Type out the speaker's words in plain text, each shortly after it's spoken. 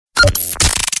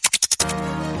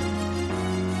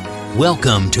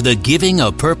Welcome to the Giving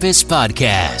a Purpose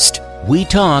podcast. We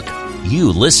talk,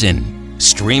 you listen.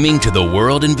 Streaming to the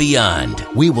world and beyond,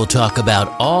 we will talk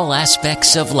about all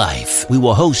aspects of life. We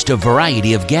will host a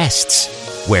variety of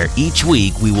guests, where each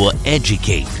week we will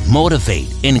educate, motivate,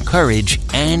 encourage,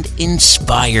 and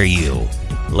inspire you.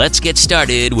 Let's get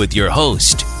started with your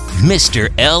host,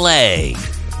 Mr. L.A.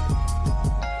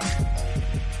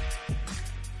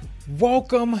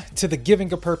 Welcome to the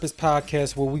Giving a Purpose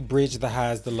podcast, where we bridge the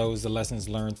highs, the lows, the lessons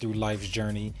learned through life's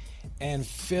journey, and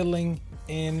filling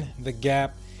in the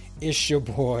gap. It's your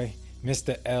boy,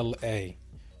 Mr. L.A.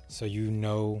 So you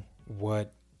know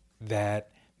what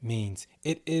that means.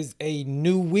 It is a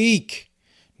new week,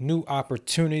 new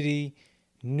opportunity,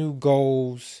 new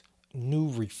goals, new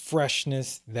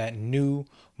refreshness, that new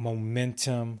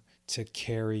momentum to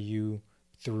carry you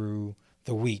through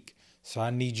the week. So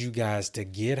I need you guys to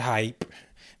get hype.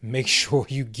 Make sure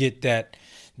you get that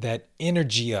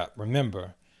energy up.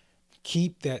 Remember,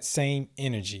 keep that same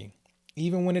energy.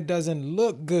 Even when it doesn't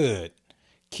look good,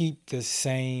 keep the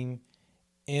same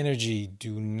energy.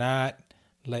 Do not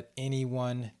let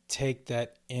anyone take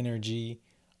that energy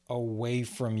away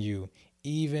from you,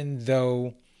 even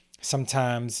though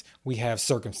sometimes we have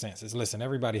circumstances. Listen,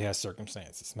 everybody has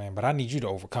circumstances, man, but I need you to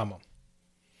overcome them.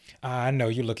 I know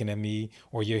you're looking at me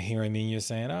or you're hearing me and you're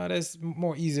saying, oh, that's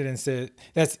more easier than said.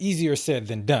 That's easier said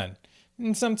than done.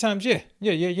 And sometimes, yeah,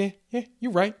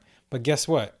 you're right. But guess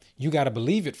what? You got to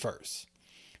believe it first.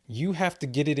 You have to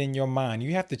get it in your mind.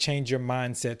 You have to change your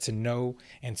mindset to know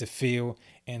and to feel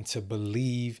and to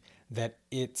believe that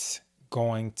it's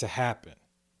going to happen.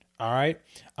 All right.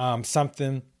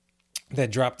 Something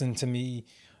that dropped into me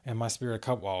and my spirit a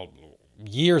couple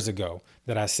years ago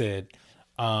that I said,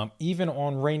 even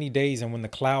on rainy days and when the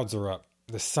clouds are up,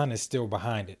 the sun is still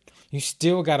behind it. You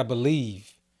still got to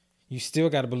believe. You still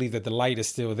got to believe that the light is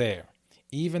still there.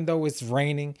 Even though it's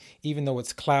raining, even though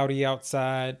it's cloudy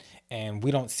outside and we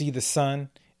don't see the sun,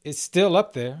 it's still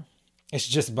up there. It's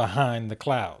just behind the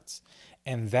clouds.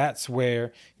 And that's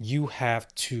where you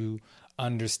have to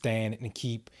understand and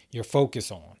keep your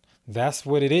focus on. That's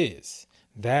what it is.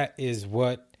 That is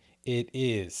what it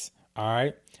is. All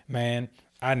right, man,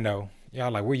 I know. Y'all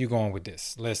like, where you going with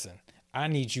this? Listen, I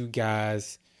need you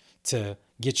guys to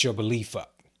get your belief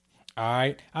up. All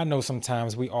right. I know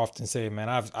sometimes we often say, man,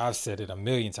 I've said it a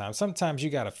million times. Sometimes you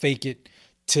got to fake it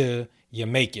till you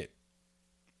make it.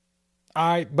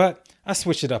 All right. But I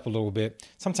switch it up a little bit.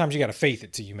 Sometimes you got to faith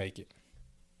it till you make it.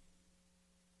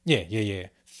 Yeah.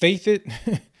 Faith it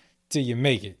till you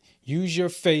make it. Use your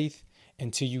faith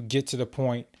until you get to the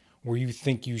point where you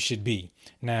think you should be.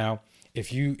 Now,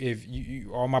 if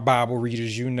you all my Bible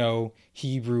readers, you know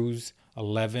Hebrews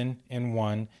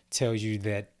 11:1 tells you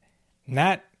that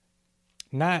not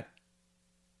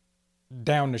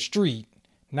down the street,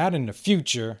 not in the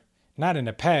future, not in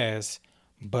the past,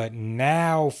 but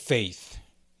now faith.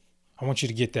 I want you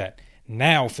to get that.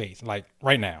 Now faith, like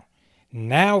right now.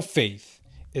 Now faith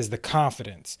is the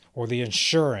confidence or the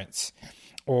insurance,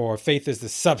 or faith is the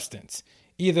substance.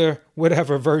 Either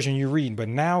whatever version you read, but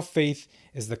now faith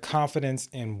is the confidence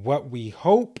in what we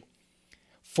hope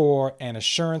for and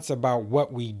assurance about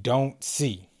what we don't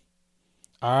see.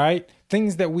 All right.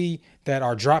 Things that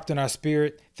are dropped in our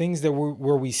spirit, things that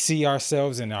where we see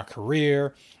ourselves in our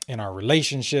career, in our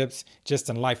relationships, just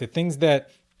in life, the things that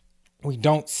we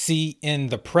don't see in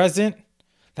the present.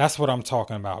 That's what I'm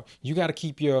talking about. You got to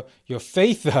keep your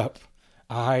faith up.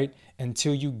 All right.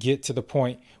 Until you get to the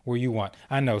point where you want.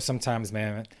 I know sometimes,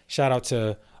 man, shout out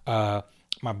to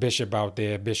my bishop out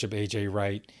there, Bishop A.J.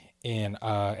 Wright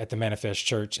at the Manifest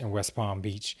Church in West Palm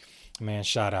Beach. Man,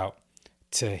 shout out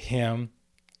to him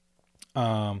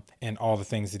and all the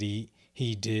things that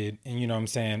he did. And you know what I'm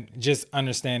saying? Just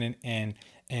understanding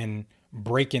and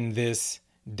breaking this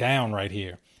down right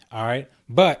here. All right.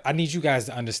 But I need you guys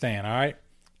to understand. All right.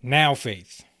 Now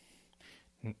faith.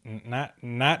 Not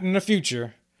in the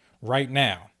future, right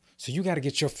now. So you got to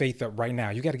get your faith up right now.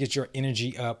 You got to get your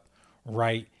energy up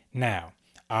right now.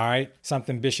 All right.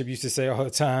 Something Bishop used to say all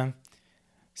the time.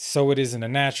 So it is in the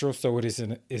natural. So it is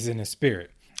in the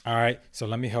spirit. All right. So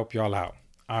let me help y'all out.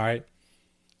 All right.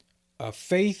 A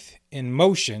faith in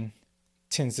motion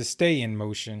tends to stay in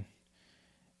motion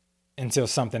until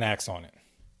something acts on it.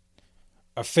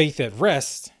 A faith at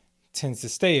rest tends to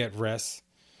stay at rest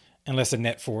unless a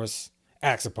net force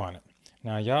acts upon it.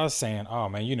 Now, y'all saying, oh,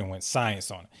 man, you done went science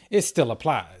on it. It still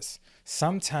applies.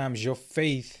 Sometimes your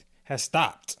faith has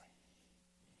stopped.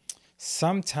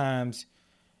 Sometimes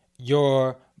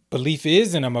your belief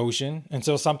is in emotion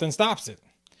until something stops it.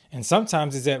 And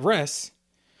sometimes it's at rest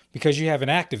because you haven't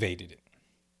activated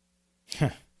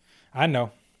it. I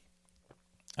know.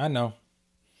 I know.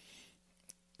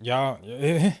 Y'all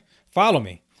follow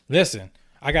me. Listen,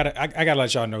 I gotta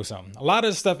let y'all know something. A lot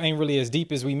of this stuff ain't really as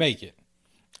deep as we make it.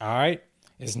 All right.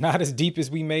 It's not as deep as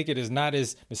we make it. It's not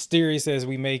as mysterious as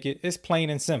we make it. It's plain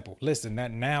and simple. Listen,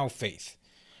 that now faith.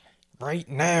 Right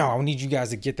now, I need you guys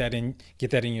to get that in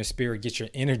your spirit, get your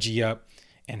energy up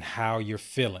and how you're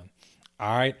feeling.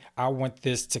 All right. I want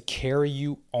this to carry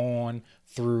you on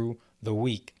through the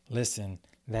week. Listen,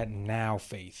 that now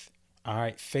faith. All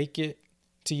right. Fake it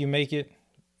till you make it.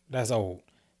 That's old.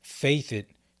 Faith it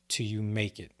till you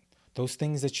make it. Those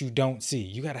things that you don't see,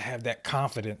 you got to have that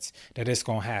confidence that it's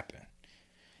going to happen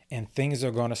and things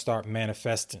are going to start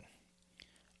manifesting.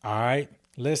 All right.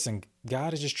 Listen,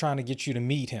 God is just trying to get you to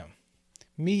meet him.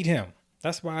 Meet him.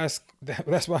 That's why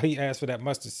he asked for that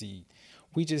mustard seed.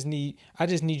 I just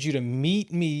need you to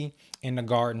meet me in the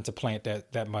garden to plant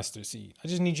that mustard seed. I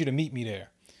just need you to meet me there.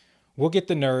 We'll get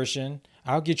the nourishing.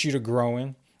 I'll get you to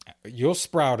growing. You'll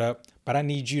sprout up, but I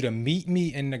need you to meet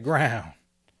me in the ground.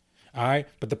 All right.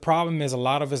 But the problem is a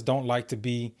lot of us don't like to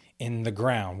be in the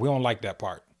ground. We don't like that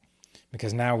part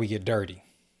because now we get dirty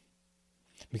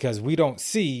because we don't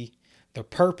see the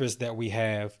purpose that we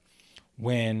have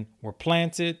when we're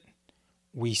planted,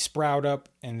 we sprout up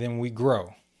and then we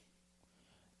grow.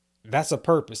 That's a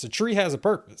purpose. A tree has a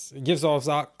purpose. It gives off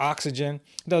oxygen,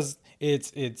 does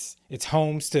its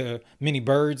homes to many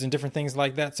birds and different things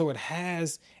like that. So it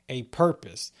has a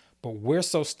purpose, but we're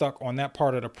so stuck on that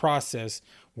part of the process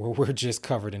where we're just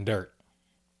covered in dirt.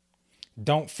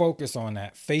 Don't focus on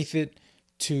that. Faith it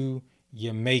till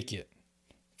you make it.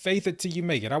 Faith it till you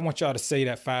make it. I want y'all to say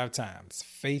that 5 times.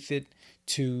 Faith it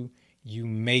till you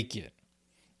make it.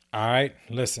 All right.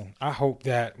 Listen, I hope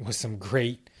that was some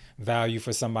great value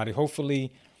for somebody.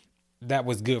 Hopefully that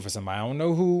was good for somebody. I don't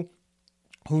know who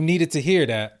needed to hear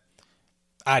that.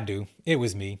 I do. It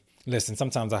was me. Listen,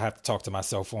 sometimes I have to talk to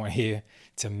myself on here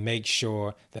to make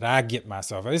sure that I get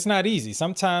myself. It's not easy.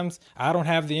 Sometimes I don't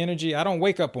have the energy. I don't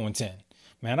wake up on 10.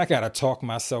 Man, I got to talk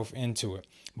myself into it.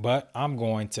 But I'm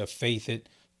going to faith it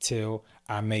till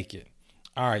I make it.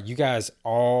 All right. You guys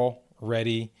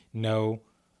already know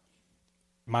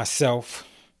myself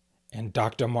and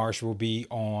Dr. Marsh will be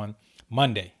on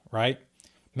Monday, right?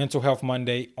 Mental Health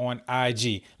Monday on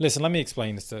IG. Listen, let me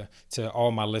explain this to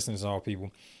all my listeners and all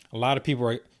people. A lot of people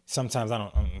are sometimes, I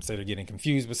don't say they're getting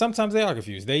confused, but sometimes they are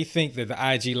confused. They think that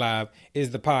the IG Live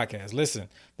is the podcast. Listen,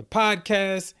 the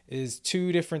podcast is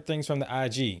 2 different things from the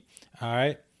IG. All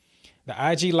right.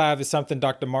 The IG Live is something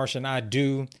Dr. Marsh and I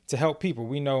do to help people.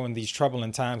 We know in these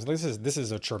troubling times, this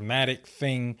is a traumatic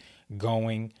thing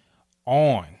going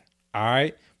on. All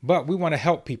right. But we want to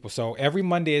help people. So every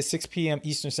Monday at 6 p.m.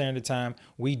 Eastern Standard Time,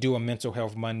 we do a Mental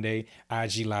Health Monday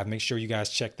IG Live. Make sure you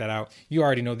guys check that out. You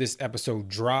already know this episode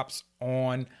drops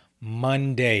on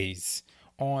Mondays.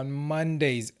 On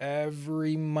Mondays,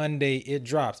 every Monday it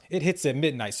drops. It hits at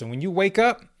midnight. So when you wake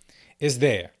up, it's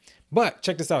there. But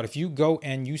check this out. If you go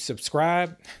and you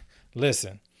subscribe,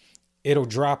 listen, it'll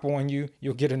drop on you.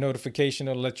 You'll get a notification.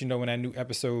 It'll let you know when that new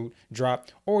episode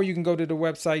dropped. Or you can go to the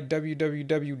website,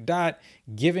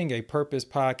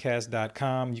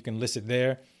 www.givingapurposepodcast.com. You can listen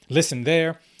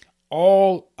there.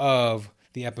 All of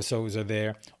the episodes are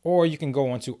there. Or you can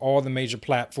go onto all the major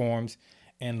platforms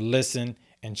and listen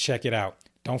and check it out.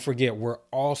 Don't forget, we're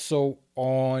also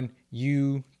on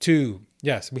YouTube.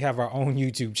 Yes, we have our own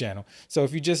YouTube channel. So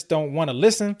if you just don't want to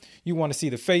listen, you want to see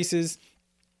the faces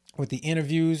with the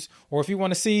interviews, or if you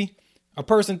want to see a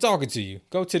person talking to you,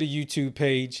 go to the YouTube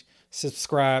page,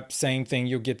 subscribe, same thing.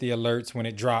 You'll get the alerts when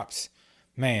it drops.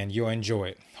 Man, you'll enjoy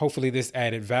it. Hopefully this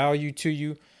added value to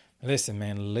you. Listen,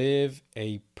 man, live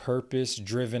a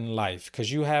purpose-driven life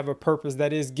because you have a purpose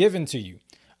that is given to you.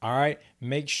 All right.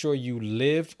 Make sure you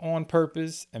live on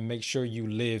purpose and make sure you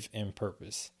live in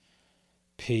purpose.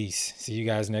 Peace. See you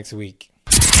guys next week.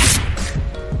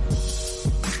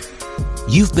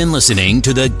 You've been listening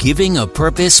to the Giving a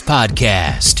Purpose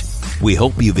podcast. We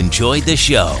hope you've enjoyed the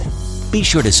show. Be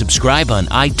sure to subscribe on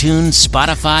iTunes,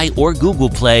 Spotify, or Google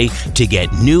Play to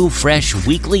get new, fresh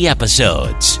weekly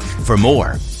episodes. For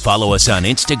more, follow us on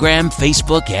Instagram,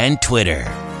 Facebook, and Twitter.